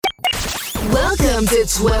Welcome to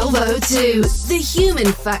 1202, the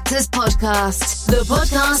Human Factors Podcast. The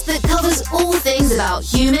podcast that covers all things about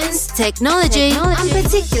humans, technology, and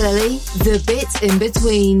particularly the bit in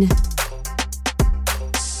between.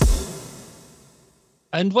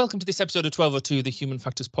 And welcome to this episode of 1202, the Human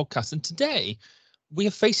Factors Podcast. And today, we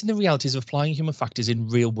are facing the realities of applying human factors in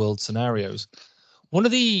real-world scenarios. One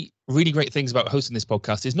of the really great things about hosting this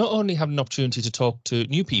podcast is not only having an opportunity to talk to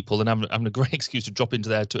new people and having a great excuse to drop into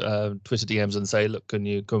their Twitter DMs and say, look, can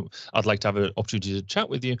you come? I'd like to have an opportunity to chat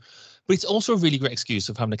with you. But it's also a really great excuse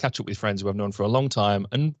of having to catch up with friends who I've known for a long time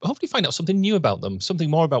and hopefully find out something new about them, something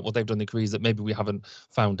more about what they've done in their careers that maybe we haven't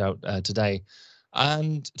found out today.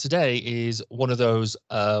 And today is one of those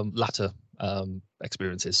latter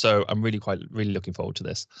experiences. So I'm really looking forward to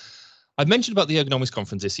this. I've mentioned about the Ergonomics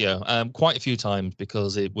conference this year quite a few times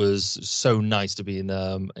because it was so nice to be in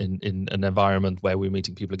an environment where we're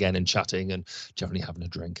meeting people again and chatting and generally having a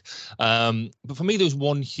drink. But for me, there was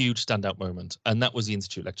one huge standout moment, and that was the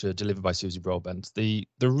Institute lecture delivered by Susie Broadbent. The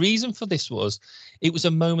reason for this was it was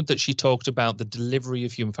a moment that she talked about the delivery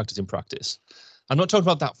of human factors in practice. I'm not talking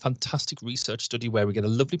about that fantastic research study where we get a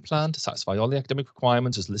lovely plan to satisfy all the academic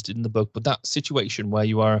requirements as listed in the book, but that situation where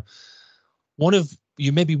you are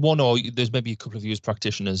there's maybe a couple of you as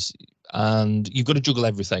practitioners and you've got to juggle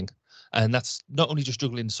everything. And that's not only just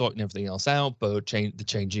juggling sorting everything else out, but the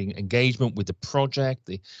changing engagement with the project,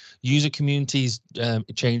 the user communities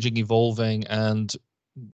changing, evolving, and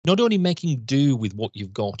not only making do with what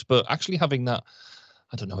you've got, but actually having that,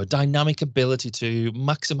 a dynamic ability to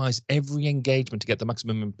maximize every engagement to get the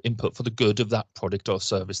maximum input for the good of that product or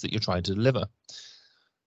service that you're trying to deliver.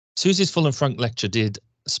 Susie's full and frank lecture did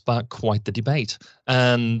spark quite the debate,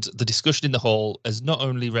 and the discussion in the hall has not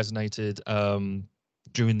only resonated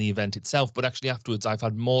during the event itself, but actually afterwards I've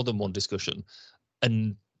had more than one discussion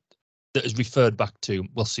and that has referred back to,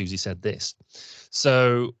 well, Susie said this.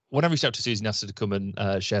 So when I reached out to Susie and asked her to come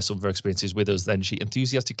and share some of her experiences with us, then she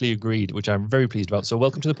enthusiastically agreed, which I'm very pleased about. So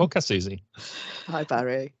welcome to the podcast, Susie. Hi,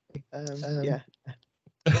 Barry. Yeah.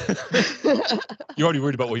 You're already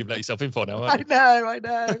worried about what you've let yourself in for now, aren't you? I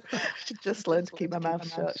know. I should just learn to keep my mouth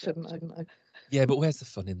shut, shouldn't I? Yeah, but where's the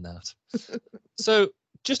fun in that? So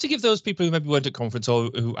just to give those people who maybe weren't at conference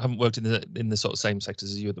or who haven't worked in the sort of same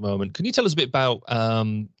sectors as you at the moment, can you tell us a bit about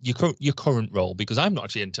your current role? Because I'm not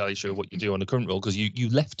actually entirely sure what you do on the current role, because you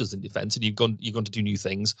left us in defence and you've gone to do new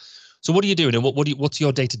things. So what are you doing, and what's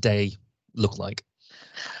your day-to-day look like?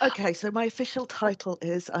 Okay, so my official title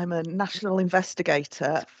is I'm a national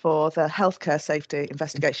investigator for the Healthcare Safety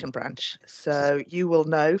Investigation Branch. So you will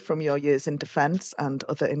know from your years in defence and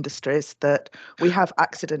other industries that we have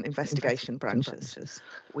accident investigation branches.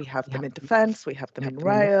 We have them in defence, we have them in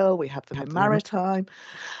rail, we have them in maritime.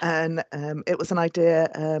 And it was an idea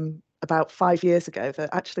about 5 years ago that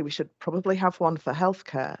actually we should probably have one for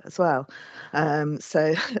healthcare as well.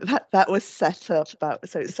 So that was set up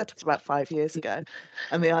about 5 years ago.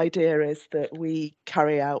 And the idea is that we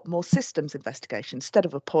carry out more systems investigation instead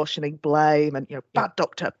of apportioning blame and, bad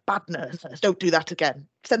doctor, bad nurse, don't do that again.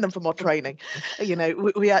 Send them for more training.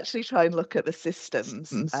 We actually try and look at the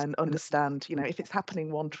systems and understand, if it's happening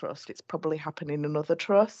in one trust, it's probably happening in other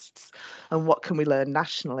trusts. And what can we learn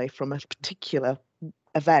nationally from a particular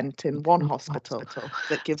event in one hospital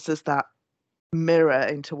that gives us that mirror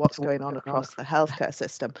into what's going on across the healthcare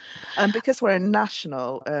system. And because we're a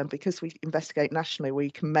national, because we investigate nationally,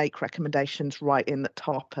 we can make recommendations right in the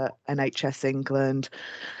top at NHS England,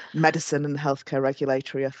 Medicine and Healthcare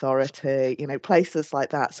Regulatory Authority, places like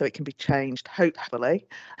that, so it can be changed hopefully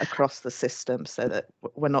across the system so that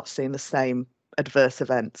we're not seeing the same adverse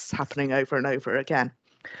events happening over and over again.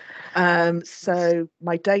 So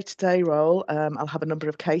my day-to-day role, I'll have a number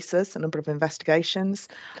of cases, a number of investigations.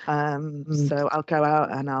 So I'll go out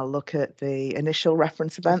and I'll look at the initial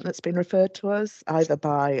reference event that's been referred to us, either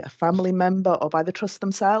by a family member or by the trust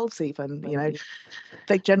themselves even.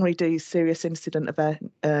 They generally do serious incident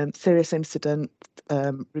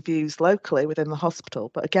reviews locally within the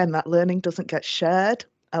hospital. But again, that learning doesn't get shared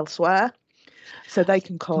elsewhere. So they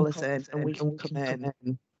can call us in and we can come in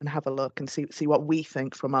and have a look and see what we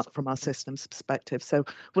think from our systems perspective. So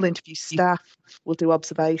we'll interview staff, we'll do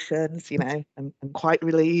observations. I'm quite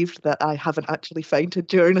relieved that I haven't actually fainted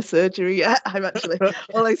during a surgery yet. I'm actually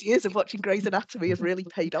all those years of watching Grey's Anatomy have really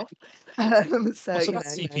paid off. So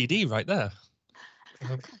that's CPD right there.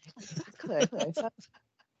 Exactly.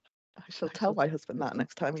 I shall tell my husband that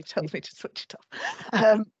next time he tells me to switch it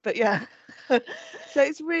off. But yeah, so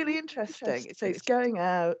it's really interesting. So it's going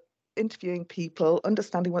out, interviewing people,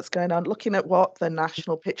 understanding what's going on, looking at what the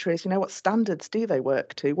national picture is, what standards do they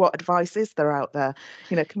work to, what advice is there out there,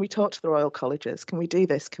 can we talk to the Royal Colleges, can we do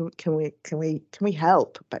this, can we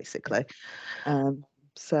help, basically.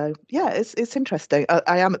 So yeah, it's interesting.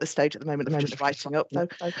 I am at the stage at the moment of just writing up, though,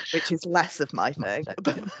 which is less of my thing.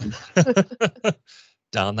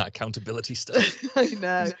 Down that accountability stuff. I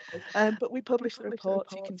know. But we publish the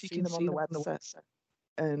reports. You can see them on the website,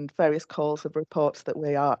 and various calls of reports that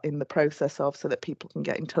we are in the process of, so that people can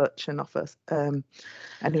get in touch and offer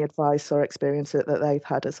any advice or experience that they've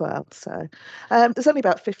had as well. So there's only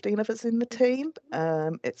about 15 of us in the team.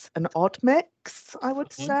 It's an odd mix, I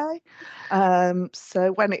would say.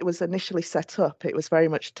 So when it was initially set up, it was very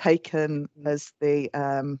much taken as the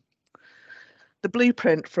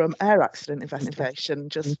blueprint from air accident investigation,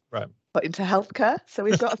 just put into healthcare. So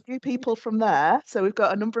we've got a few people from there. So we've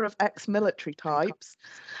got a number of ex-military types.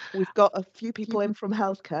 We've got a few people in from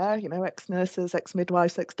healthcare, ex-nurses,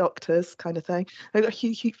 ex-midwives, ex-doctors, kind of thing. We've got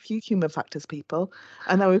a few human factors people.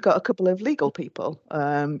 And then we've got a couple of legal people,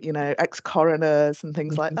 ex-coroners and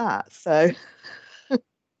things like that. So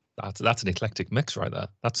that's an eclectic mix right there.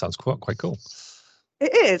 That sounds quite cool.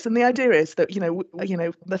 It is, and the idea is that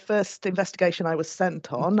the first investigation I was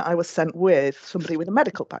sent with somebody with a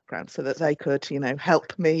medical background, so that they could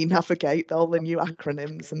help me navigate all the new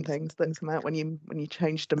acronyms and things that come out when you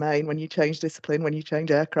change domain, when you change discipline, when you change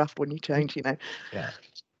aircraft, when you change Yeah.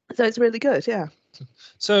 So it's really good, yeah.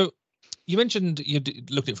 So you mentioned you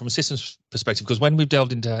looked at it from a systems perspective, because when we've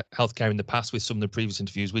delved into healthcare in the past with some of the previous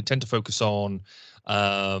interviews, we tend to focus on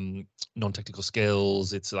non-technical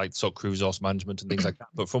skills. It's like sort of crew resource management and things like that.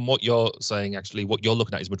 But from what you're saying, actually, what you're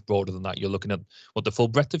looking at is much broader than that. You're looking at the full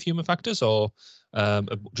breadth of human factors, or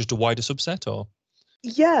just a wider subset, or?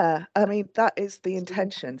 Yeah, I mean, that is the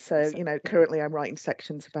intention. So, currently I'm writing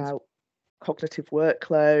sections about cognitive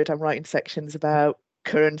workload. I'm writing sections about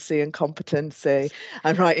currency and competency.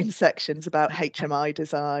 I'm writing sections about HMI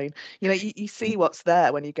design. You see what's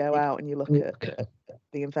there when you go out and you look at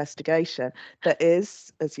the investigation. There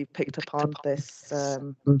is, as you've picked up on, this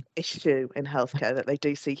issue in healthcare that they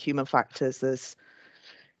do see human factors as: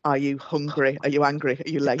 are you hungry? Are you angry? Are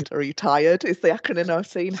you late? Or are you tired? Is the acronym I've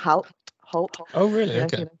seen. HALT. Oh, really?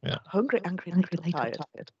 Okay. Yeah. Hungry, angry, late, or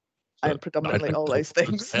tired. I'm predominantly all those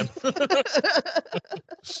things.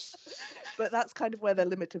 But that's kind of where the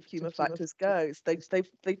limit of human factors goes.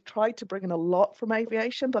 They've tried to bring in a lot from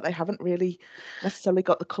aviation, but they haven't really necessarily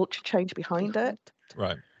got the culture change behind it.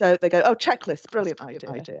 Right. So they go, oh, checklist, brilliant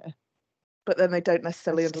idea. But then they don't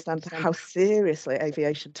necessarily understand how seriously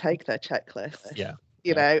aviation take their checklists. Yeah.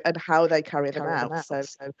 And how they carry them out. So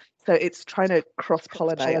it's trying to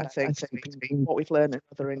cross-pollinate, I think, between what we've learned in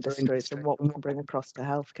other industries and what we can bring across to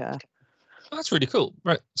healthcare. That's really cool.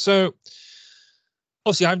 Right. So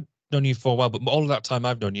obviously I've known you for a while, but all of that time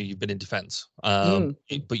I've known you, you've been in defence. But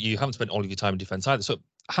you haven't spent all of your time in defence either. So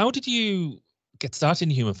how did you get started in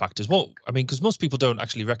human factors? Because most people don't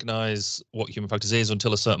actually recognise what human factors is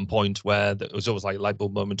until a certain point, where it was always like a light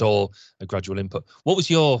bulb moment or a gradual input. What was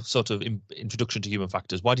your sort of introduction to human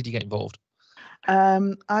factors? Why did you get involved?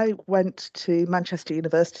 I went to Manchester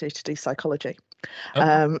University to do psychology.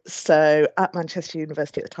 So at Manchester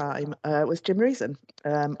University at the time was Jim Reason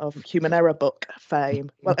of Human Error book fame.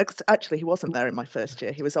 Well, actually, he wasn't there in my first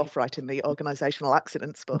year. He was off writing the organisational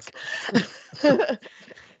accidents book.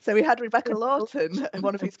 So we had Rebecca Lawton,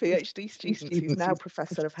 one of his PhD students, who's now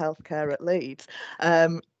Professor of Healthcare at Leeds,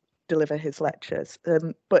 deliver his lectures.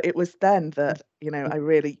 But it was then that, I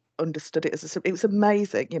really understood it it was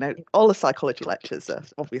amazing. All the psychology lectures are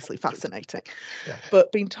obviously fascinating,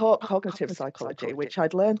 but being taught cognitive psychology, which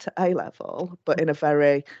I'd learned at A-level, but in a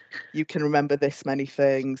very, you can remember this many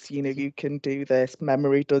things, you can do this,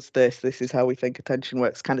 memory does this is how we think attention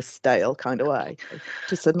works, kind of stale kind of way,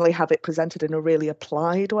 to suddenly have it presented in a really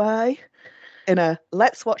applied way, in a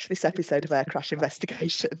let's watch this episode of Air Crash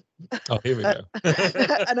Investigation. Oh, here we go.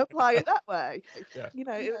 And apply it that way. Yeah.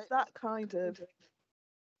 It was that kind of,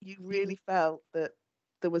 you really felt that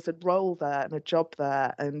there was a role there and a job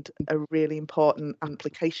there and a really important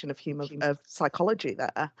application of psychology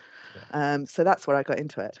there. So that's where I got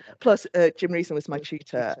into it. Plus, Jim Reason was my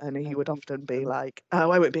tutor, and he would often be like, oh,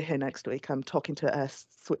 I won't be here next week. I'm talking to Air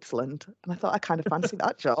Switzerland. And I thought, I kind of fancy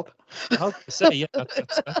that job. I was going to say, yeah,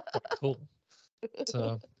 that's quite cool.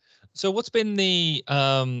 So what's been the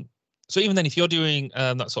so even then, if you're doing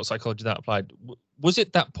that sort of psychology that applied, was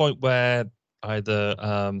it that point where either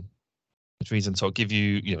Reason sort of give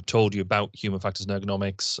you, told you about human factors and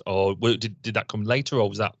ergonomics, or did that come later, or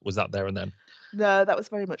was that there and then? No, that was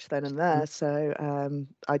very much then and there. So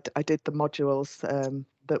I did the modules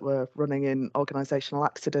that were running in organisational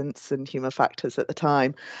accidents and human factors at the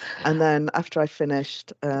time. And then after I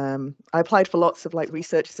finished, I applied for lots of like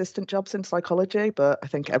research assistant jobs in psychology, but I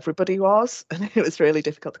think everybody was, and it was really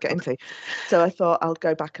difficult to get into. So I thought I'll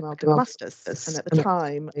go back and I'll do a master's. And at the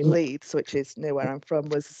time, Leeds, which is near where I'm from,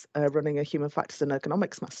 was running a human factors and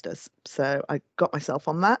ergonomics master's. So I got myself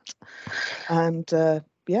on that, and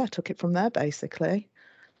took it from there basically.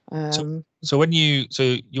 So when you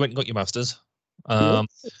went and got your master's,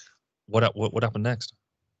 what happened next?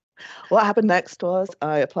 What happened next was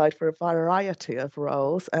I applied for a variety of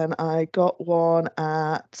roles, and I got one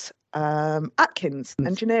at Atkins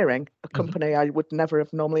Engineering, a company I would never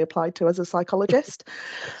have normally applied to as a psychologist.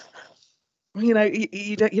 You know,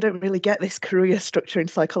 you don't really get this career structure in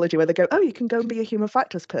psychology where they go, oh, you can go and be a human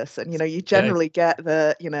factors person. You know, you generally get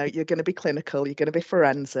the, you know, you're going to be clinical, you're going to be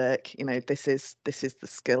forensic. You know, this is the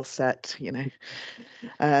skill set. You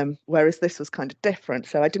know, whereas this was kind of different.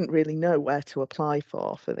 So I didn't really know where to apply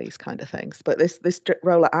for these kind of things. But this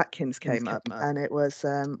role at Atkins came up, and it was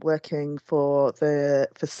working for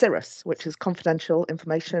CIRRUS, which is Confidential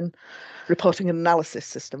Information Reporting and Analysis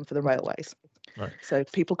System for the railways. Right. So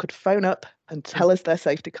people could phone up and tell us their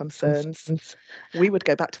safety concerns. We would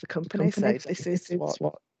go back to the company, say, this is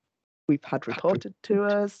what we've had reported to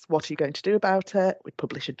us. What are you going to do about it? We'd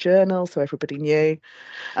publish a journal so everybody knew.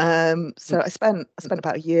 So I spent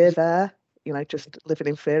about a year there, you know, just living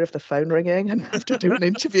in fear of the phone ringing and have to do an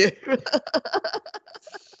interview.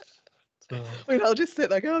 We'd all just sit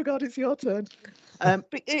there, go, oh God, it's your turn. But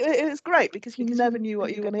it was great because you never knew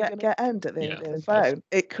what you were going to get end at the end of the phone.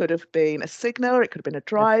 It could have been a signaller, it could have been a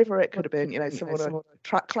driver, it could have been, you know, someone a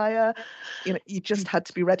track layer. You know, you just had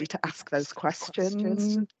to be ready to ask those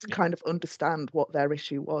questions to kind of understand what their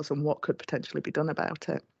issue was and what could potentially be done about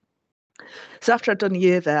it. So after I'd done a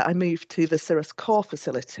year there, I moved to the CIRRUS core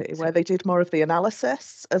facility where they did more of the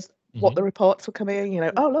analysis of what the reports were coming in, you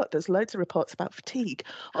know, oh, look, there's loads of reports about fatigue.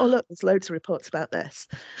 Oh, look, there's loads of reports about this.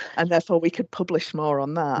 And therefore we could publish more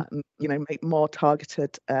on that and, you know, make more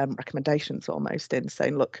targeted recommendations almost in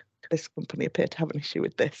saying, look, this company appear to have an issue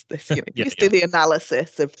with this, you know, just do the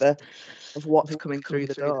analysis of what's coming through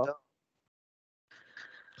the door.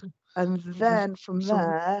 And then from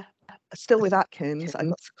there, still with Atkins, I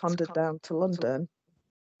got seconded down to London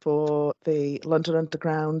for the London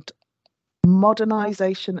Underground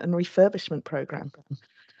Modernisation and Refurbishment Programme.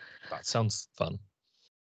 That sounds fun.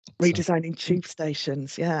 Redesigning tube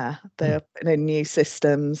stations, they're putting in new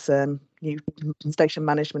systems, new station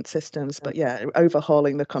management systems, but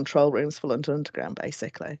overhauling the control rooms for London Underground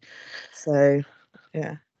basically. So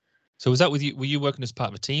So was that with you? Were you working as part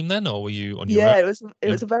of a team then, or were you on your own? It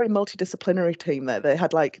was a very multidisciplinary team there. They had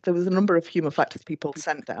there was a number of human factors people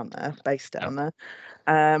sent down there, based down there.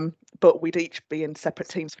 But we'd each be in separate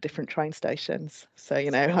teams for different train stations. So, you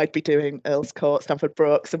know, I'd be doing Earl's Court, Stamford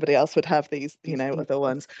Brook, somebody else would have these, you know, other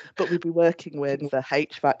ones. But we'd be working with the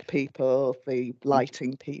HVAC people, the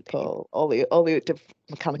lighting people, all the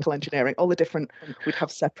mechanical engineering, all the different, we'd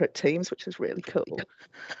have separate teams, which was really cool.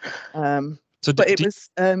 It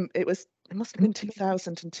must have been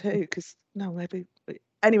 2002 because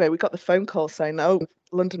anyway, we got the phone call saying, oh,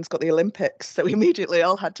 London's got the Olympics, so we immediately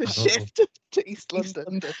all had to shift to East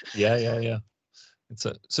London. Yeah.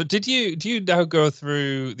 So do you now go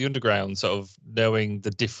through the underground, sort of knowing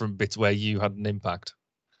the different bits where you had an impact?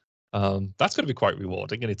 That's going to be quite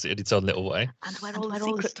rewarding in its own little way. And where all the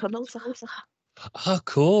secret tunnels are. Oh,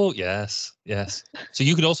 cool! Yes. So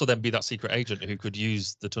you could also then be that secret agent who could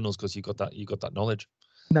use the tunnels because you got that knowledge.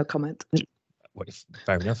 No comment. Well,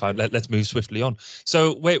 fair enough. Let's move swiftly on.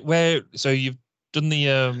 So so you've done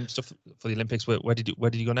the stuff for the Olympics. Where did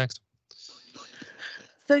you go next?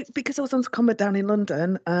 So because I was on secondment down in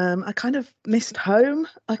London, I kind of missed home.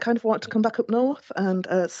 I kind of wanted to come back up north, and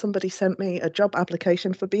somebody sent me a job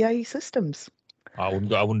application for BAE Systems. I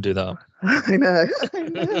wouldn't do that. I know.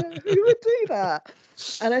 Who would do that?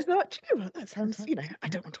 And I thought, you know what, that sounds, you know, I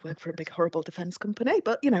don't want to work for a big horrible defence company,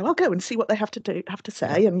 but, you know, I'll go and see what they have to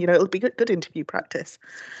say, and, you know, it'll be good interview practice.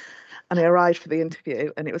 And I arrived for the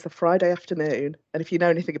interview, and it was a Friday afternoon. And if you know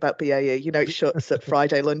anything about BAE, you know it shuts at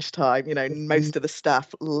Friday lunchtime. You know, most of the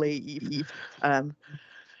staff leave.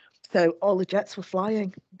 So all the jets were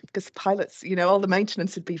flying because pilots, you know, all the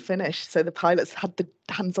maintenance had been finished. So the pilots had the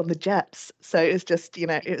hands on the jets. So it was just, you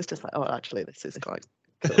know, like, oh, actually, this is quite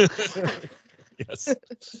cool. Yes.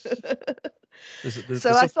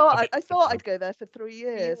 So I thought I'd go there for 3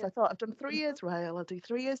 years. I thought I've done 3 years rail, I'll do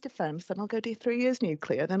 3 years defence, then I'll go do 3 years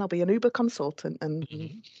nuclear, then I'll be an Uber consultant, and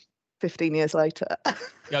 15 years later. Yeah,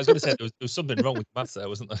 I was going to say there was something wrong with maths there,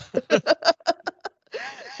 wasn't there?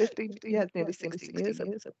 15, nearly 16 years.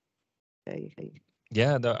 Yeah,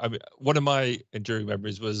 Yeah, no, I mean, one of my enduring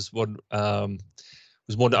memories was one. I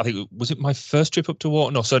think was it my first trip up to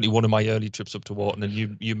Wharton, or certainly one of my early trips up to Wharton, and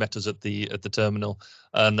you met us at the terminal,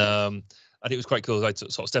 and it was quite cool. I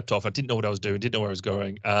sort of stepped off. I didn't know what I was doing, didn't know where I was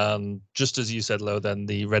going, and just as you said, Lo, then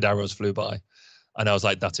the red arrows flew by, and I was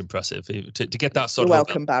like, "That's impressive." To get that sort You're of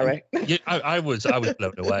welcome, Barry. Yeah, I was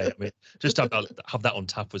blown away. I mean, just have that on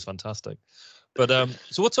tap was fantastic. But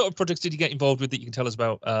so what sort of projects did you get involved with that you can tell us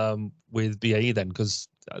about with BAE then? Because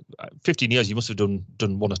 15 years, you must have done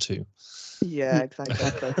one or two. Yeah,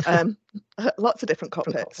 exactly. Lots of different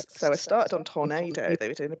cockpits. So I started on Tornado. They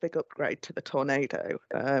were doing a big upgrade to the Tornado.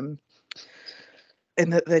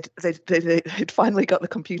 In that they'd finally got the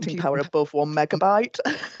computing power above 1 megabyte.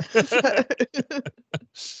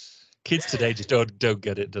 Kids today just don't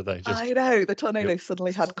get it, do they? I know. The Tornado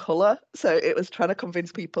suddenly had colour, so it was trying to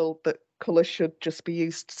convince people that colour should just be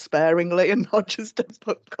used sparingly and not just to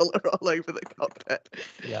put colour all over the cockpit.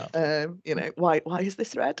 Yeah. Why is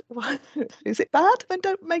this red? Why is it bad? Then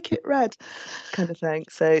don't make it red, kind of thing.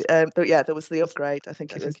 So, but yeah, there was the upgrade. I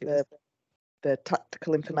think it was the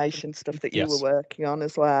tactical information stuff that you were working on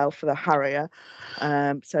as well for the Harrier.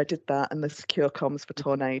 So I did that and the secure comms for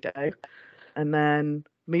Tornado, and then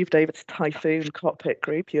moved over to Typhoon Cockpit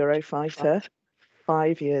Group, Eurofighter,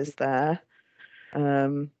 5 years there,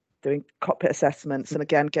 doing cockpit assessments, and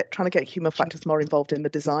again trying to get human factors more involved in the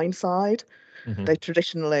design side. Mm-hmm. They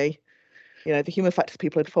traditionally, the human factors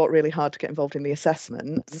people had fought really hard to get involved in the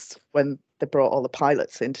assessments when they brought all the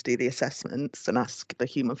pilots in to do the assessments and ask the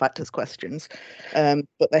human factors questions,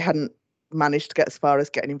 but they hadn't managed to get as far as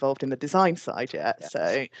getting involved in the design side yet. Yes.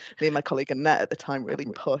 So me and my colleague Annette at the time really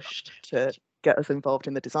pushed to get us involved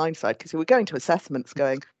in the design side, because we were going to assessments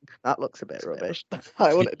going, that looks a bit rubbish.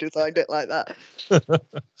 I wouldn't have designed it like that.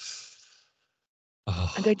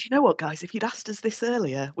 And then, do you know what, guys? If you'd asked us this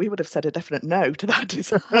earlier, we would have said a definite no to that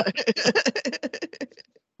design.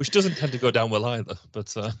 Which doesn't tend to go down well either.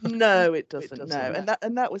 But no, it doesn't. No,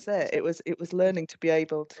 and that was it. It was learning to be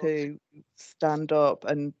able to stand up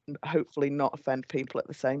and hopefully not offend people at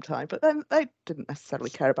the same time. But then they didn't necessarily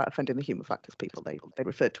care about offending the human factors people. They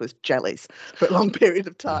referred to as jellies for a long period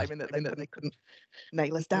of time, and that they couldn't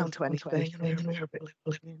nail us down to anything.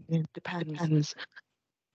 Depends.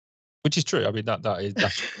 Which is true. I mean, that's our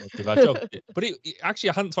job. But actually,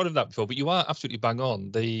 I hadn't thought of that before. But you are absolutely bang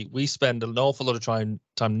on. We spend an awful lot of time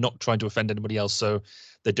not trying to offend anybody else, so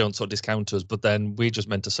they don't sort of discount us. But then we're just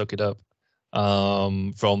meant to suck it up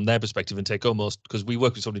from their perspective and take almost, because we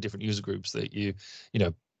work with so many different user groups that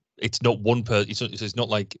it's not one person. It's not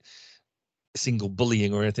like single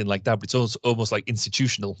bullying or anything like that. But it's almost like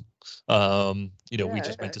institutional. We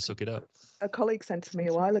just meant to suck it up. A colleague said to me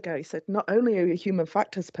a while ago, he said, not only are you a human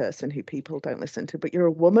factors person who people don't listen to, but you're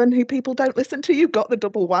a woman who people don't listen to. You've got the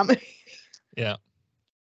double whammy. Yeah.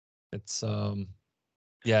 It's I'd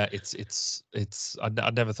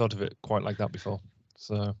never thought of it quite like that before.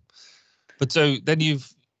 So then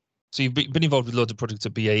you've been involved with loads of projects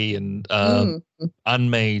at BAE and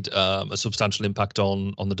made a substantial impact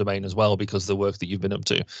on the domain as well because of the work that you've been up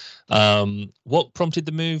to. What prompted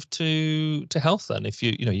the move to health then? If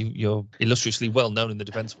you're illustriously well known in the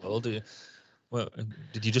defence world, did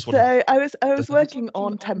you just want? So I was working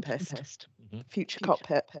on Tempest, future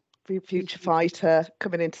cockpit, future fighter,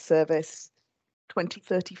 coming into service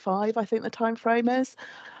 2035, I think the time frame is.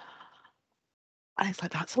 And it's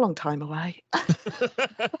like, that's a long time away.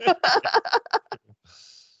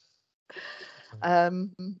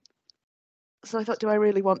 So I thought, do I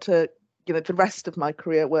really want to, the rest of my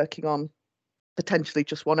career working on potentially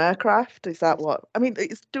just one aircraft? Is that what? I mean,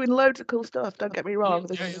 it's doing loads of cool stuff. Don't get me wrong.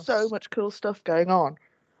 There's so much cool stuff going on.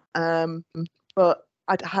 But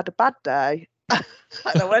I'd had a bad day.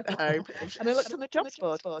 And I went home and I looked on the jobs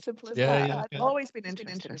board. Simple as that. I'd always been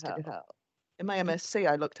interested in health. In my MSc,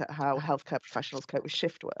 I looked at how healthcare professionals cope with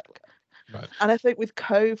shift work. Right. And I think with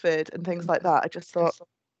COVID and things like that, I just thought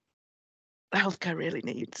healthcare really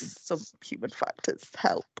needs some human factors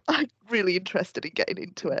help. I'm really interested in getting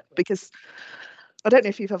into it because I don't know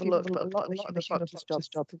if you've ever looked, but a lot of the human factors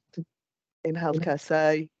jobs in healthcare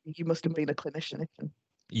say you must have been a clinician.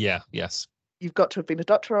 Yeah, yes. You've got to have been a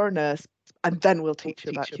doctor or a nurse, and then we'll teach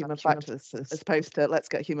you about human factors, as opposed to let's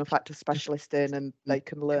get a human factors specialist in and they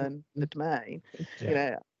can learn the domain.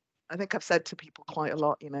 Yeah. I think I've said to people quite a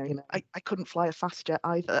lot, I couldn't fly a fast jet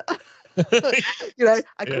either. I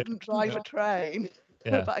couldn't drive a train,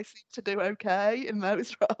 but I seem to do okay in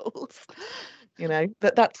those roles.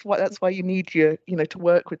 That's why you need to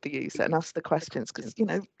work with the user and ask the questions, because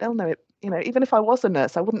they'll know it. Even if I was a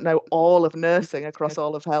nurse, I wouldn't know all of nursing across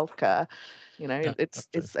all of healthcare.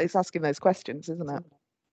 It's asking those questions, isn't it?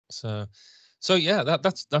 So So yeah,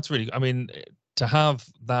 that's really. I mean, to have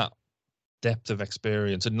that depth of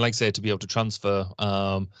experience, and like I say, to be able to transfer.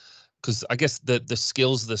 Because I guess the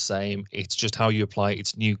skills are the same. It's just how you apply it.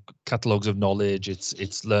 It's new catalogs of knowledge.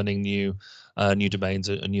 It's learning new domains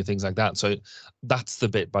and new things like that. So that's the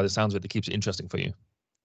bit, by the sounds of it, that keeps it interesting for you.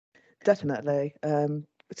 Definitely.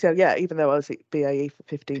 So yeah, even though I was at BAE for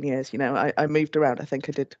 15 years, I moved around. I think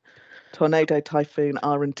I did Tornado, Typhoon,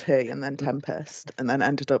 R&T, and then Tempest, and then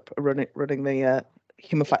ended up running the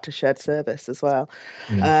human factors shared service as well.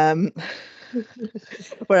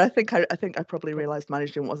 Where I think I probably realised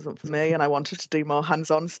management wasn't for me, and I wanted to do more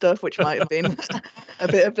hands-on stuff, which might have been a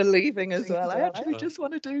bit of believing as well. I actually just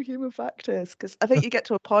want to do human factors, because I think you get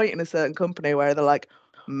to a point in a certain company where they're like,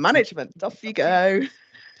 management, off you go.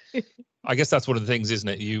 I guess that's one of the things, isn't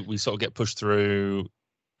it? We sort of get pushed through.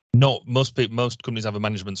 Not most companies have a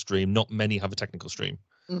management stream. Not many have a technical stream.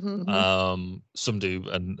 Some do,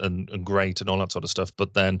 and great, and all that sort of stuff.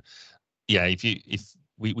 But then, yeah, if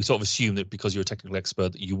we sort of assume that because you're a technical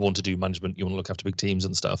expert that you want to do management, you want to look after big teams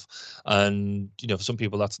and stuff. And for some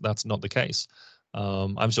people that's not the case.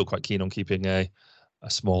 I'm still quite keen on keeping a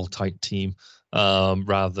small, tight team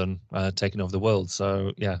rather than taking over the world.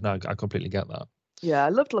 So yeah, no, I completely get that. Yeah, I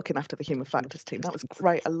loved looking after the human factors team. That was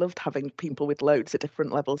great. I loved having people with loads of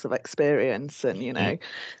different levels of experience, and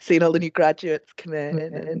seeing all the new graduates come in,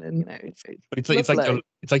 and it's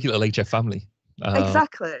like your little HF family.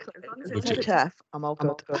 Exactly. As long as it's HF, I'm all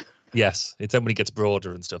good. Yes, it's then when it gets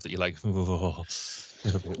broader and stuff that you're like, oh.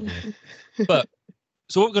 But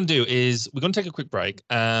so what we're going to do is we're going to take a quick break,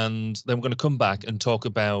 and then we're going to come back and talk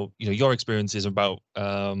about your experiences, about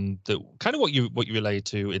the kind of what you relate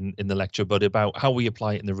to in the lecture, but about how we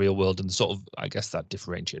apply it in the real world and sort of, I guess, that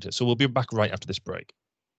differentiator. So we'll be back right after this break.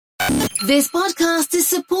 This podcast is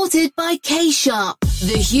supported by K-Sharp,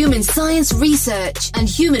 the human science research and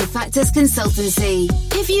human factors consultancy.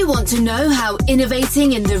 If you want to know how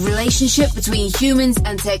innovating in the relationship between humans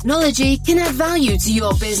and technology can add value to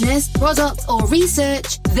your business, product, or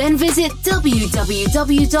research, then visit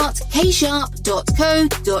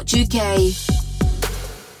www.ksharp.co.uk.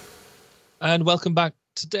 And welcome back.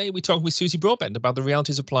 Today we're talking with Susie Broadbent about the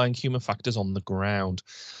realities of applying human factors on the ground.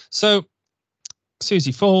 So,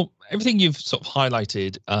 Susie, for everything you've sort of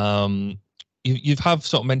highlighted, you've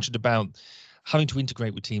sort of mentioned about having to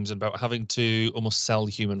integrate with teams and about having to almost sell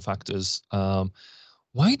human factors.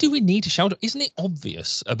 Why do we need to shout? Isn't it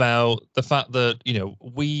obvious about the fact that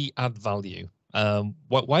we add value?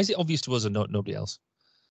 Why is it obvious to us and nobody else?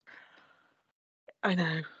 I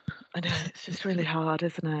know. It's just really hard,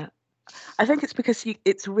 isn't it? I think it's because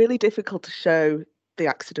it's really difficult to show the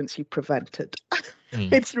accidents you prevented.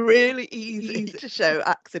 It's really easy to show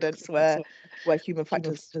accidents where human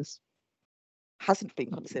factors hasn't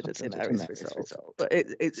been considered in their result, but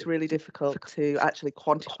it's really difficult to actually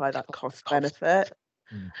quantify that cost benefit,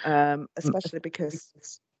 especially because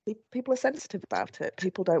people are sensitive about it.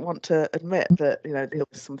 People don't want to admit that there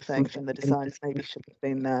was something in the designs maybe shouldn't have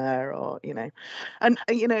been there, or and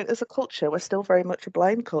as a culture we're still very much a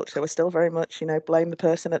blame culture. We're still very much blame the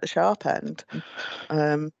person at the sharp end.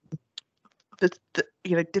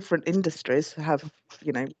 Different industries have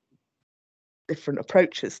different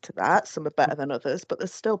approaches to that. Some are better than others, but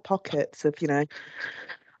there's still pockets of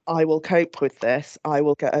I will cope with this, I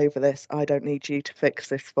will get over this, I don't need you to fix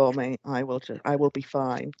this for me, I will be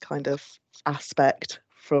fine kind of aspect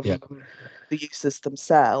from the users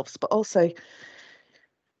themselves. But also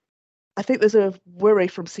I think there's a worry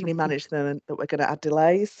from senior management that we're going to add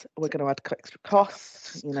delays, we're going to add extra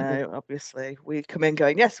costs. Obviously we come in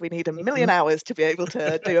going, yes, we need 1 million hours to be able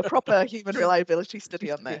to do a proper human reliability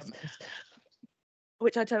study on this,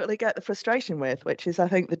 which I totally get the frustration with, which is I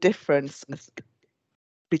think the difference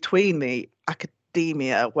between the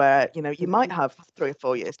academia where you might have 3 or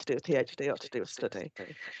 4 years to do a PhD or to do a study,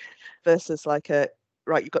 versus like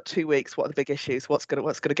right, you've got 2 weeks, what are the big issues, what's going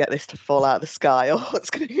to get this to fall out of the sky, or what's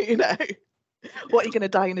going to what are you going to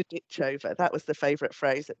die in a ditch over? That was the favourite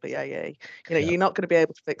phrase at BAE. You're not going to be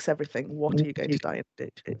able to fix everything. What are you going to die in a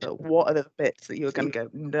ditch? But what are the bits that you're going to go,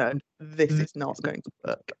 no, this is not going to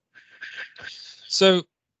work? So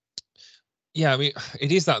yeah, I mean,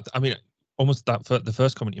 it is that, I mean, almost that the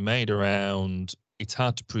first comment you made around it's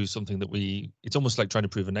hard to prove something that it's almost like trying to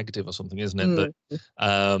prove a negative or something, isn't it?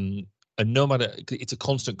 That and no matter, it's a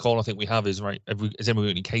constant call I think we have is, right, is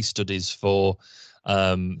everyone any case studies for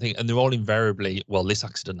and they're all invariably, well, this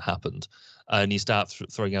accident happened, and you start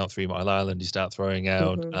throwing out 3 Mile Island, you start throwing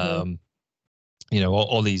out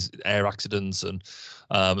all these air accidents and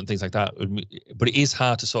things like that. But it is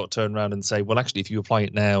hard to sort of turn around and say, well, actually, if you apply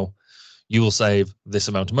it now, you will save this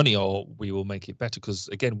amount of money, or we will make it better. Because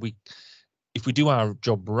again, if we do our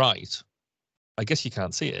job right, I guess you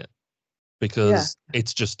can't see it because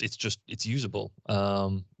it's usable.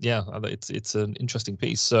 It's an interesting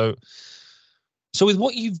piece. So with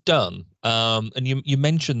what you've done, and you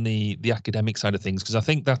mentioned the academic side of things, because I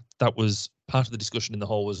think that was part of the discussion in the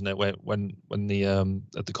hall, wasn't it? When the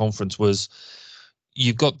at the conference was,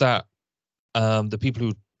 you've got that the people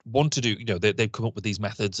who want to do, they've come up with these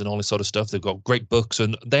methods and all this sort of stuff. They've got great books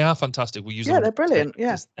and they are fantastic. We use them. They're brilliant.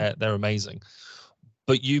 Yeah, they're amazing.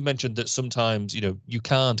 But you mentioned that sometimes you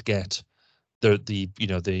can't get the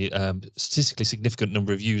statistically significant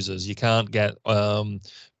number of users. You can't get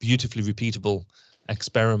beautifully repeatable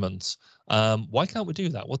experiments. Why can't we do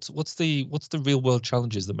that? What's the real world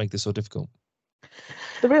challenges that make this so difficult?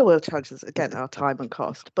 The real world challenges, again, are time and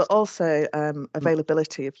cost, but also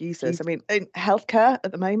availability of users. I mean, in healthcare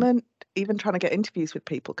at the moment, even trying to get interviews with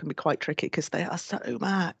people can be quite tricky because they are so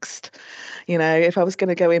maxed. If I was going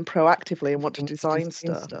to go in proactively and want to design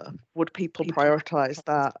stuff, would people prioritize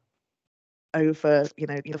that over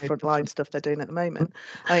the frontline stuff they're doing at the moment?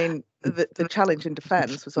 I mean, the challenge in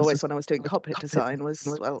defence was always, when I was doing cockpit design, was,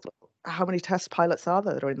 well, how many test pilots are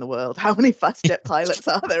there in the world? How many fast jet pilots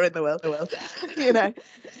are there in the world? How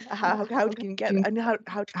can you get, and how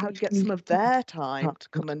can you get some of their time to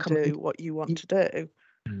come and do what you want to do,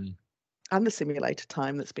 and the simulator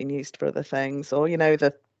time that's been used for other things, or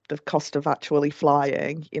the cost of actually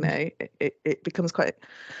flying. It becomes quite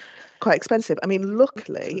expensive. I mean,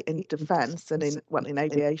 luckily in defence and in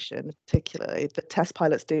aviation particularly, the test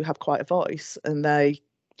pilots do have quite a voice, and they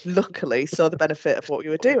luckily saw the benefit of what we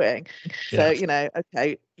were doing. So,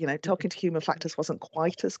 talking to human factors wasn't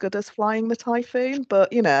quite as good as flying the Typhoon,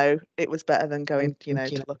 but it was better than going,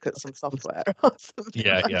 to look at some software or something.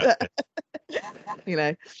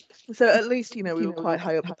 So at least, we were quite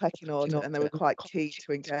high up the pecking order, and they were quite keen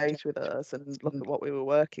to engage with us and look at what we were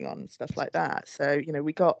working on and stuff like that. So,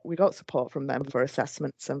 we got support from them for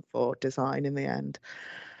assessments and for design in the end.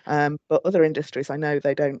 But other industries, I know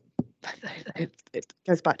they don't. It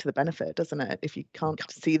goes back to the benefit, doesn't it? If you can't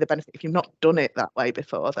see the benefit, if you've not done it that way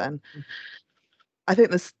before, then I think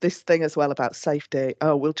there's this thing as well about safety.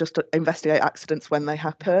 Oh, we'll just investigate accidents when they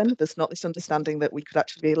happen. There's not this understanding that we could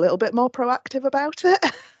actually be a little bit more proactive about it.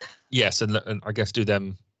 Yes, and I guess do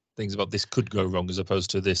them things about this could go wrong as opposed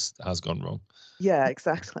to this has gone wrong. Yeah,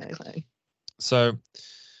 exactly. So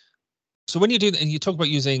when you do, and you talk about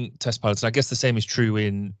using test pilots, and I guess the same is true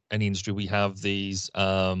in any industry. We have these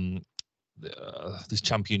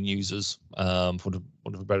champion users, for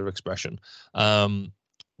want of a better expression.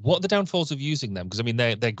 What are the downfalls of using them? Because I mean,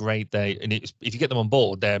 they're great. If you get them on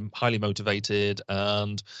board, they're highly motivated,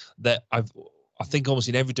 and I think almost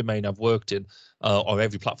in every domain I've worked in, or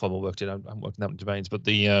every platform I've worked in, I'm working out in domains, but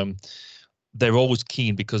they're always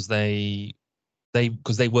keen because they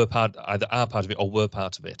were either are part of it or were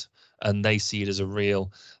part of it, and they see it as a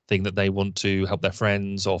real thing that they want to help their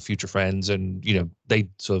friends or future friends, and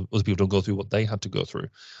so other people don't go through what they had to go through.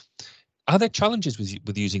 Are there challenges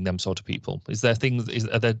with using them sort of people? Is there things?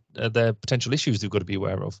 Are there potential issues you've got to be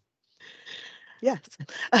aware of? Yes.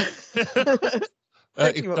 Could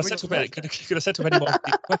I set up any more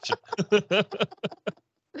question?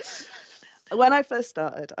 When I first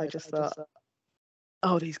started, I just thought,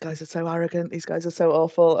 oh, these guys are so arrogant. These guys are so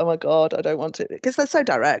awful. Oh my God, I don't want to, because they're so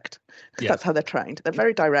direct. Because that's how they're trained. They're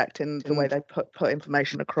very direct in the way they put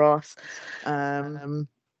information across.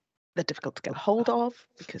 They're difficult to get hold of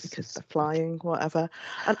because they're flying, whatever.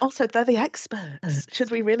 And also, they're the experts.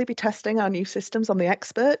 Should we really be testing our new systems on the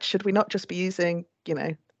experts? Should we not just be using,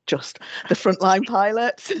 just the frontline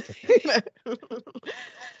pilots?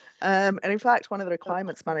 And in fact, one of the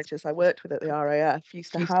requirements managers I worked with at the RAF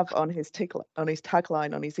used to have on his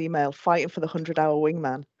tagline on his email, "Fighting for the 100-hour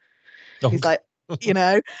wingman." He's like,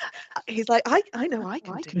 he's like, I know I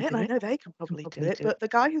can do it, and I know they can probably do it, but the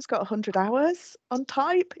guy who's got 100 hours on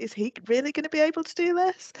type, is he really going to be able to do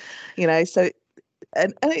this? So,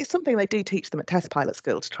 and it's something they do teach them at test pilot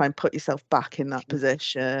school, to try and put yourself back in that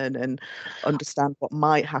position and understand what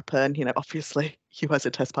might happen. Obviously you as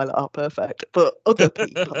a test pilot are perfect, but other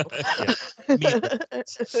people. Yeah.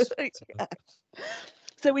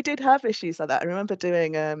 So we did have issues like that. I remember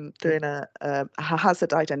doing a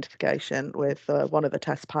hazard identification with one of the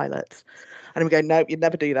test pilots, and I'm going, "No, you'd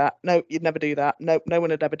never do that. No, you'd never do that. No, no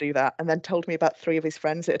one would ever do that." And then told me about 3 of his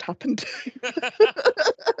friends it had happened to.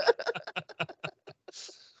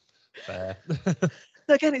 Fair.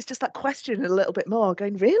 So again, it's just that question a little bit more,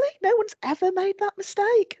 going, really? No one's ever made that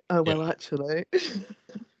mistake? Oh, well, actually.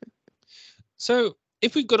 So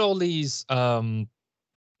if we've got all these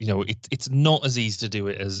it's not as easy to do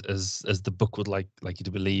it as the book would like you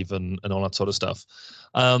to believe, and all that sort of stuff.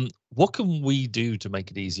 What can we do to make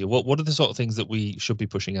it easier? What are the sort of things that we should be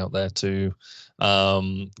pushing out there to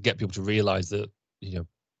get people to realize that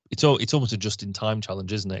it's almost a just-in-time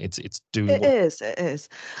challenge, isn't it? It's doing. It is.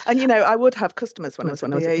 And I would have customers when I was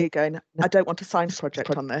BAE going, I don't want a science project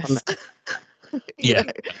on this. Yeah.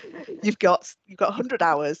 You've got 100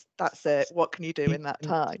 hours. That's it. What can you do in that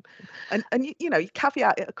time? And you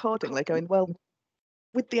caveat it accordingly, going, well,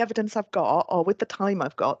 with the evidence I've got, or with the time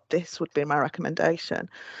I've got, this would be my recommendation.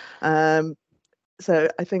 So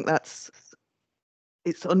I think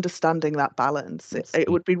it's understanding that balance. It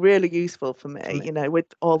would be really useful for me, with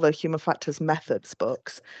all the human factors methods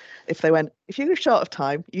books, if they went, if you're short of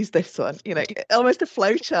time, use this one, almost a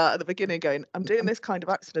flow chart at the beginning going, I'm doing this kind of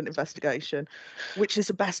accident investigation, which is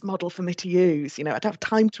the best model for me to use. I'd have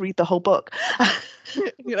time to read the whole book,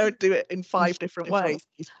 do it in 5 different ways,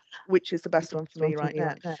 which is the best one for me right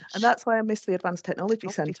now. And that's why I miss the Advanced Technology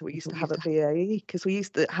Centre we used to have at BAE, because we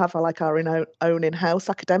used to have our own in-house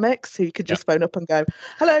academics who could just phone up and go,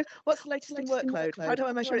 hello, what's the latest in workload? How do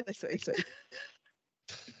I measure it this week?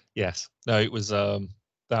 Yes. No, it was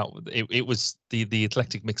it was the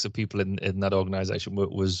eclectic mix of people in that organisation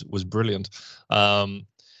was brilliant. And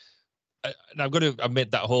I've got to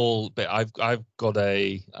admit that whole bit. I've got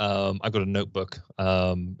a notebook,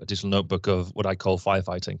 a digital notebook of what I call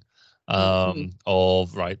firefighting.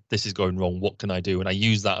 Of right, this is going wrong. What can I do? And I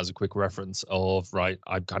use that as a quick reference of right,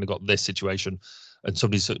 I've kind of got this situation, and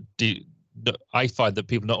I find that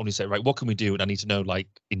people not only say, right, what can we do? And I need to know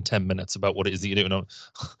in 10 minutes about what it is that you're doing.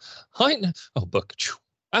 Book.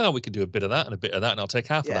 We can do a bit of that and a bit of that, and I'll take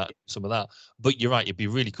half of that, some of that. But you're right, it'd be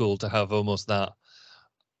really cool to have almost a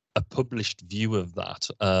published view of that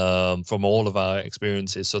from all of our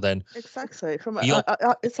experiences. So then exactly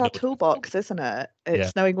it's our toolbox, isn't it?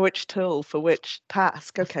 It's knowing which tool for which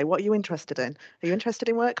task. Okay, what are you interested in? Are you interested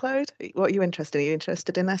in workload? What are you interested in? Are you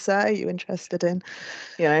interested in SA? Are you interested in,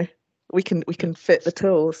 we can fit the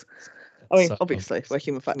tools. I mean, obviously, we're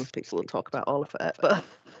human factors people will talk about all of it, but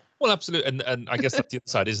well, absolutely. And I guess that's the other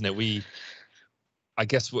side, isn't it? I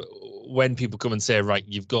guess when people come and say, right,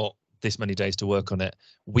 you've got this many days to work on it,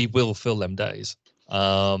 we will fill them days.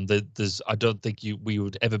 I don't think we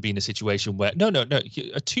would ever be in a situation where no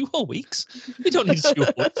 2 whole weeks, we don't need 2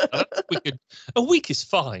 whole weeks. A week is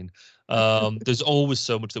fine. There's always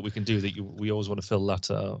so much that we can do that we always want to fill that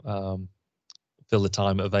fill the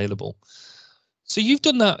time available. So you've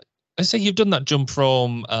done that. I say you've done that jump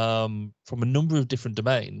from a number of different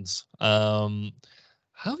domains. How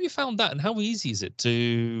have you found that, and how easy is it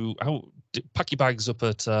to pack your bags up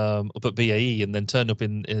at BAE and then turn up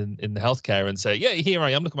in the healthcare and say, yeah, here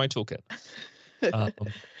I am, look at my toolkit? I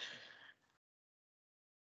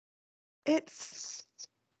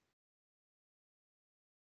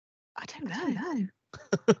don't know.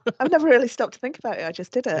 I've never really stopped to think about it. I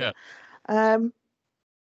just did it. Yeah.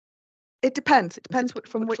 It depends. It depends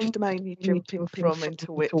from which domain you're jumping from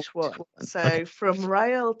into which one. So from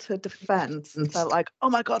rail to defence, and felt like, oh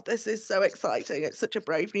my God, this is so exciting. It's such a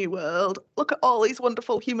brave new world. Look at all these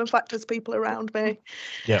wonderful human factors people around me,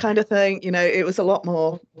 kind of thing. It was a lot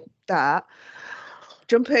more that.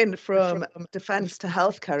 Jumping from defence to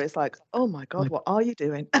healthcare is like, oh my God, what are you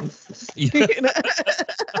doing?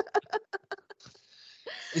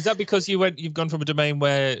 Is that because you've gone from a domain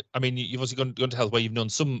where, I mean, you've also gone to health where you've known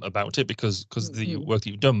some about it because of the work that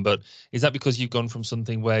you've done, but is that because you've gone from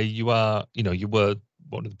something where you were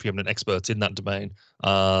one of the preeminent experts in that domain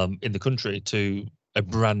in the country to a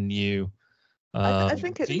brand new I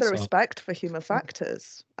think it's the respect for human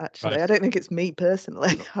factors, actually. Right. I don't think it's me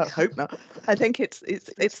personally. I hope not. I think it's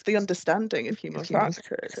the understanding of human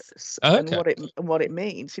factors and what it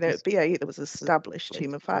means. At BAE there was an established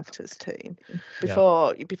human factors team.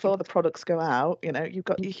 Before the products go out, you've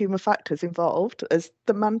got your human factors involved, as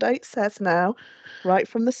the mandate says now, right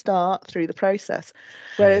from the start through the process.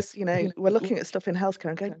 Whereas, we're looking at stuff in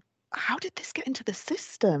healthcare and going, how did this get into the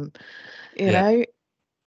system? You know?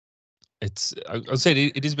 I'll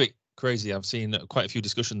say it is a bit crazy. I've seen quite a few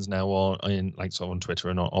discussions now on Twitter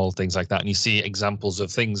and all things like that, and you see examples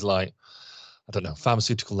of things like, I don't know,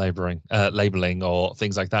 pharmaceutical labeling or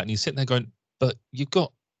things like that, and you're sitting there going, but you've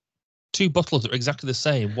got 2 bottles that are exactly the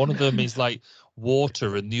same. One of them is like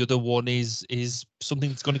water, and the other one is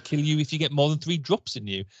something that's going to kill you if you get more than 3 drops in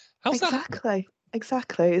you. How's that?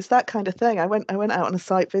 Exactly. It's that kind of thing. I went out on a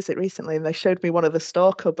site visit recently and they showed me one of the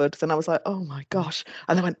store cupboards and I was like, oh my gosh.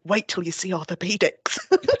 And they went, wait till you see orthopedics.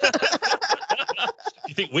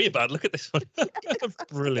 You think we're bad? Look at this one.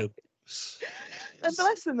 Brilliant. And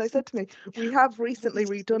bless them, they said to me, we have recently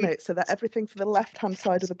redone it so that everything for the left-hand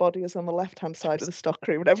side of the body is on the left-hand side of the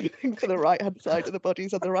stockroom, and everything for the right-hand side of the body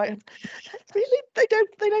is on the right hand. Really, they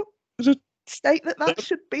don't state that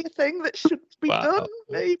should be a thing that should be done.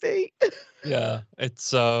 Maybe. Yeah,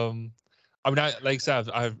 it's I mean, like I said,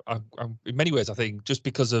 I've in many ways, I think just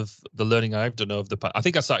because of the learning I've done over the past, I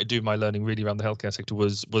think I started doing my learning really around the healthcare sector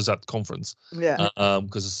was at the conference. Yeah.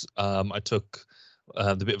 Because I took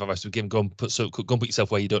the bit of advice to give, go and put yourself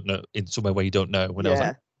where you don't know, in somewhere where you don't know. When I was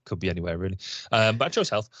like, could be anywhere really. But I chose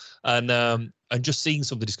health, and just seeing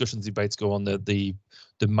some of the discussions, debates go on, the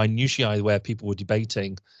minutiae where people were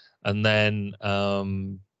debating, and then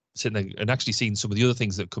sitting there and actually seeing some of the other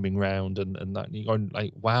things that are coming around, and that, and you're going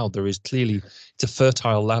like, wow, there is clearly, it's a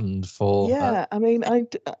fertile land for. Yeah, I mean,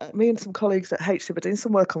 me and some colleagues at HC are doing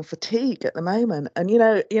some work on fatigue at the moment, and you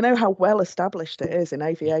know how well established it is in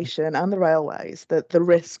aviation and the railways that the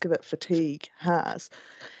risk that fatigue has.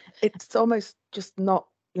 It's almost just not,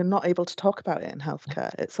 you're not able to talk about it in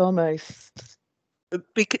healthcare. It's almost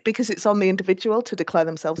because it's on the individual to declare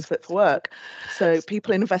themselves fit for work. So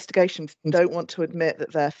people in investigations don't want to admit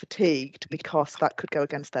that they're fatigued because that could go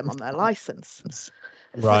against them on their license.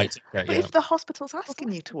 Right. But if the hospital's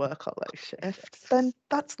asking you to work all those shifts, then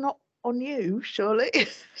that's not on you, surely.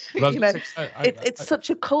 It's such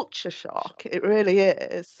a culture shock. It really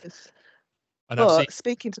is. But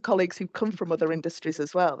speaking to colleagues who come from other industries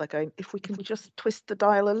as well, they're going, if we can just twist the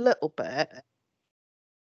dial a little bit,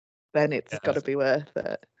 then it's got to be worth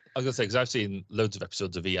it. I was going to say, because I've seen loads of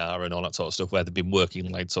episodes of ER and all that sort of stuff where they've been working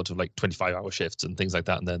like sort of like 25-hour shifts and things like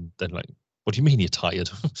that. And then like, what do you mean you're tired?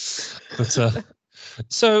 But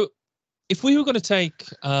so if we were going to take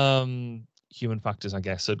human factors, I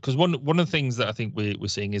guess, because one of the things that I think we're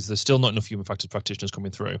seeing is there's still not enough human factors practitioners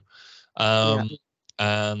coming through. And,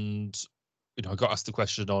 I got asked the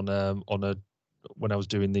question when I was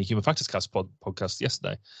doing the Human Factors Cast podcast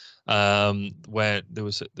yesterday, where they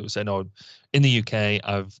were saying, "Oh, in the UK,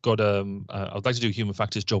 I've got I'd like to do a human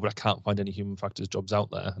factors job, but I can't find any human factors jobs out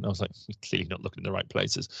there." And I was like, "You're clearly not looking in the right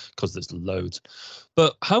places because there's loads."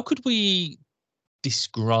 But how could we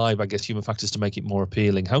describe, I guess, human factors to make it more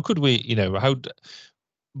appealing? How could we,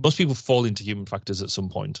 most people fall into human factors at some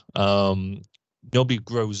point. Nobody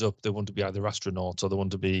grows up, they want to be either astronauts or they want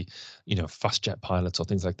to be, fast jet pilots or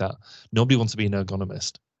things like that. Nobody wants to be an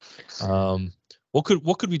ergonomist. What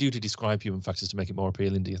could we do to describe human factors to make it more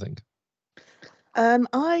appealing, do you think?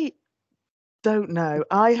 I don't know.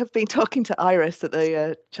 I have been talking to Iris at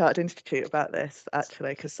the Chartered Institute about this,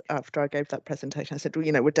 actually, because after I gave that presentation, I said,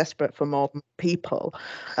 well, we're desperate for more people.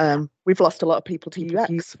 We've lost a lot of people to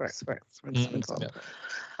UX, for example.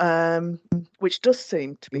 Which does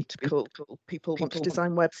seem to be cool. People want to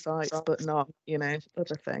design websites, but not,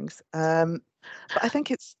 other things. But I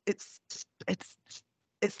think it's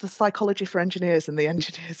the psychology for engineers and the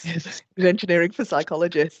engineering for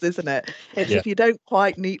psychologists, isn't it? If you don't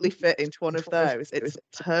quite neatly fit into one of those, it's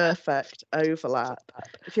a perfect overlap.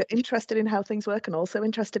 If you're interested in how things work and also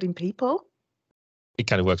interested in people, it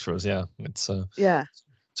kind of works for us. Yeah, it's So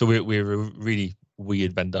we're a really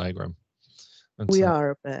weird Venn diagram. We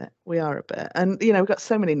are a bit, and we've got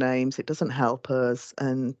so many names. It doesn't help us,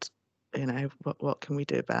 and what can we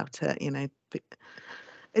do about it?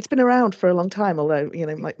 It's been around for a long time, although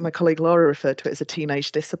my colleague Laura referred to it as a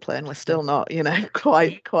teenage discipline. We're still not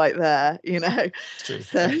quite there. It's true.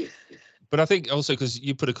 So. But I think also because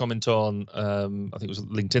you put a comment on I think it was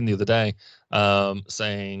LinkedIn the other day,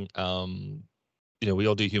 saying we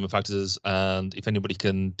all do human factors, and if anybody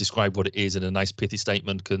can describe what it is in a nice pithy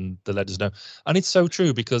statement, can they let us know? And it's so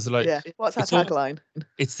true, because what's that tagline?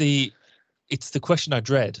 It's the question I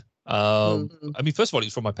dread. I mean, first of all,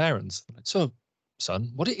 it's from my parents. So,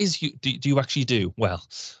 son, what it is do you actually do? Well,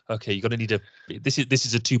 okay, you're gonna need this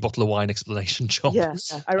is a 2 bottle of wine explanation job. Yeah,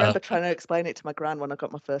 I remember trying to explain it to my gran when I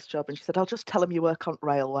got my first job, and she said, "I'll just tell them you work on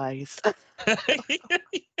railways." That's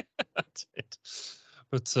it.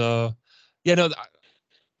 But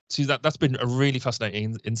see, that's been a really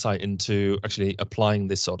fascinating insight into actually applying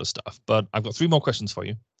this sort of stuff. But I've got 3 more questions for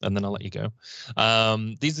you, and then I'll let you go.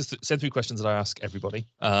 These are the same 3 questions that I ask everybody.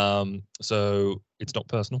 So it's not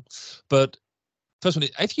personal. But first one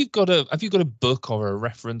is, have you got a book or a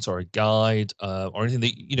reference or a guide or anything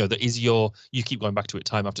that that is you keep going back to it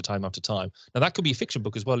time after time after time? Now that could be a fiction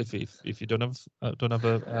book as well if you don't have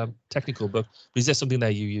a technical book. But is there something there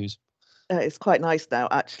you use? It's quite nice now,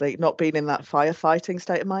 actually, not being in that firefighting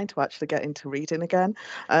state of mind to actually get into reading again.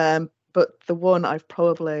 But the one I've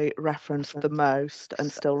probably referenced the most and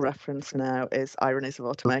still reference now is Ironies of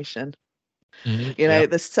Automation. You know,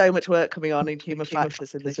 there's so much work coming on in human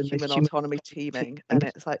factors and this human autonomy teaming, and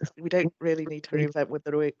it's like we don't really need to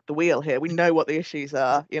reinvent the wheel here. We know what the issues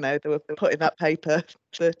are. You know, they were put in that paper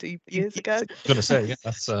 30 years ago. I was going to say, yeah,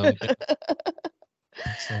 that's.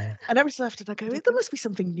 And every so often I go, there must be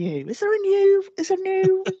something new. Is there new?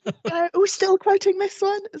 Are we still quoting this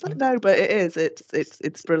one? It's like, no, but it is.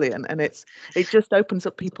 It's brilliant, and it just opens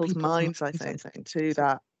up people's minds, I think, to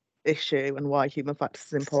that issue and why human factors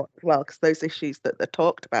is important as well, because those issues that they're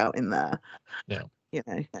talked about in there. Yeah. You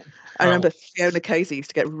know, I remember Fiona Casey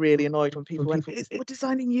used to get really annoyed when people went, "We're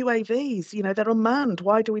designing UAVs. You know, they're unmanned.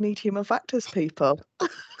 Why do we need human factors people?"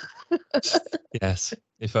 Yes,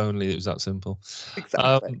 if only it was that simple.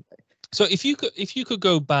 Exactly. So if you could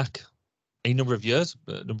go back a number of years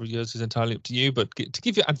is entirely up to you, but to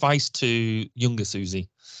give your advice to younger Susie,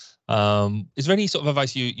 is there any sort of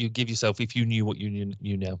advice you give yourself if you knew what you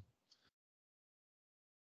knew now?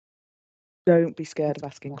 Don't be scared of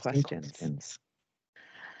asking questions.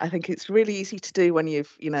 I think it's really easy to do when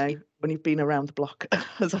you've been around the block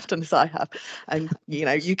as often as I have, and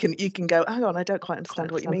you can go, hang on, I don't quite understand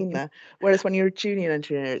what you mean there. Whereas when you're a junior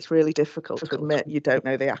engineer, it's really difficult to admit you don't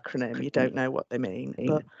know the acronym, you don't know what they mean.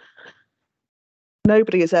 But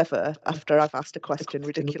nobody has ever, after I've asked a question,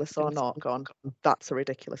 ridiculous or not, gone, that's a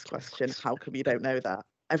ridiculous question. How come you don't know that?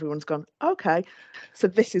 Everyone's gone, okay, so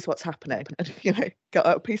this is what's happening. And, got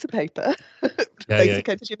out a piece of paper, basic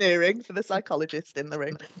engineering for the psychologist in the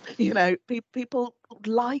room. People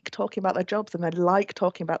like talking about their jobs, and they like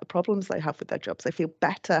talking about the problems they have with their jobs. They feel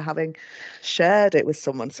better having shared it with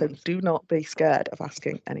someone. So do not be scared of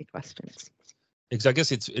asking any questions. Because I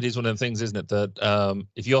guess it is one of the things, isn't it, that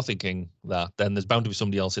if you're thinking that, then there's bound to be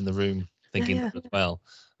somebody else in the room thinking that as well.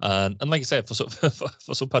 And like I said, for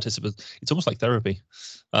some participants, it's almost like therapy,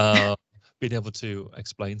 being able to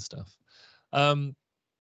explain stuff. And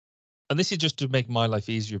this is just to make my life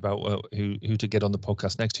easier about who to get on the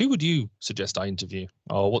podcast next. Who would you suggest I interview,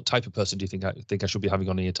 or what type of person do you think I should be having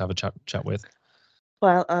on here to have a chat with?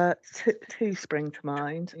 Well, two spring to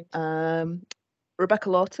mind.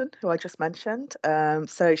 Rebecca Lawton, who I just mentioned.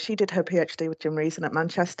 So she did her PhD with Jim Reason at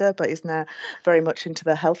Manchester, but is now very much into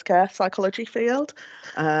the healthcare psychology field.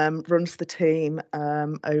 Runs the team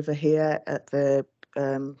over here at the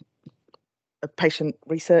patient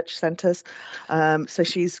research centres. So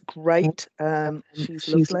she's great. She's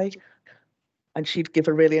lovely. And she'd give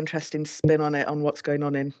a really interesting spin on it, on what's going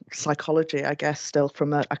on in psychology, I guess, still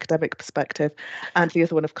from an academic perspective. And the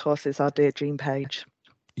other one, of course, is our dear Jean Page.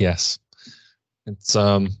 Yes. It's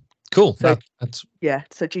cool. So,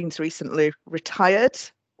 so Jean's recently retired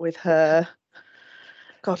with her,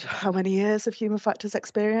 God, how many years of human factors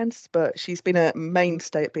experience? But she's been a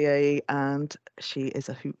mainstay at BAE, and she is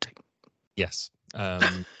a hoot. Yes.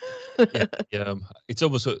 It's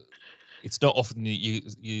almost it's not often you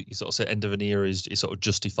sort of say end of an era is sort of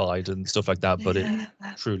justified and stuff like that, but it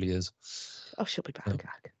truly is. Oh, she'll be back.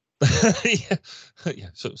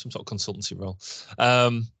 So some sort of consultancy role.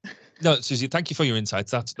 No, Susie, thank you for your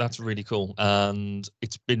insights. That's really cool, and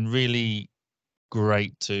it's been really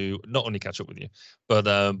great to not only catch up with you, but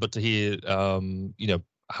to hear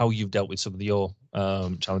how you've dealt with some of your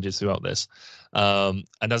challenges throughout this. And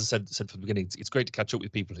as I said from the beginning, it's great to catch up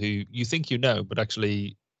with people who you think you know, but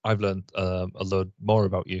actually I've learned a lot more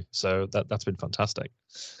about you. So that's been fantastic.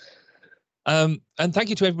 And thank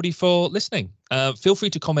you to everybody for listening. Feel free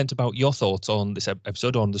to comment about your thoughts on this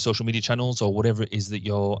episode on the social media channels or whatever it is that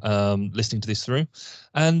you're listening to this through.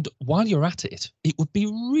 And while you're at it, it would be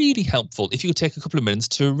really helpful if you could take a couple of minutes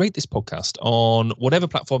to rate this podcast on whatever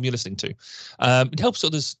platform you're listening to. It helps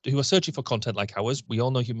others who are searching for content like ours. We all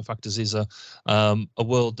know Human Factors is a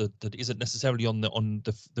world that isn't necessarily on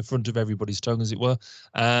the front of everybody's tongue, as it were.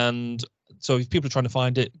 And so if people are trying to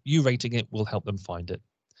find it, you rating it will help them find it.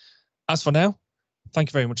 As for now, thank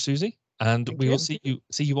you very much, Susie, and we will see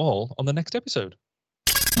you all on the next episode.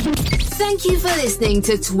 Thank you for listening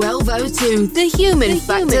to 1202, the Human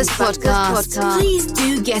Factors Podcast. Please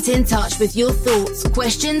do get in touch with your thoughts,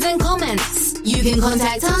 questions, and comments. You can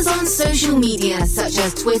contact us on social media such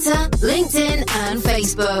as Twitter, LinkedIn, and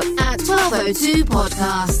Facebook at 1202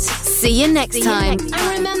 Podcast. See you next time.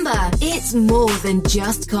 And remember, it's more than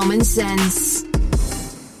just common sense.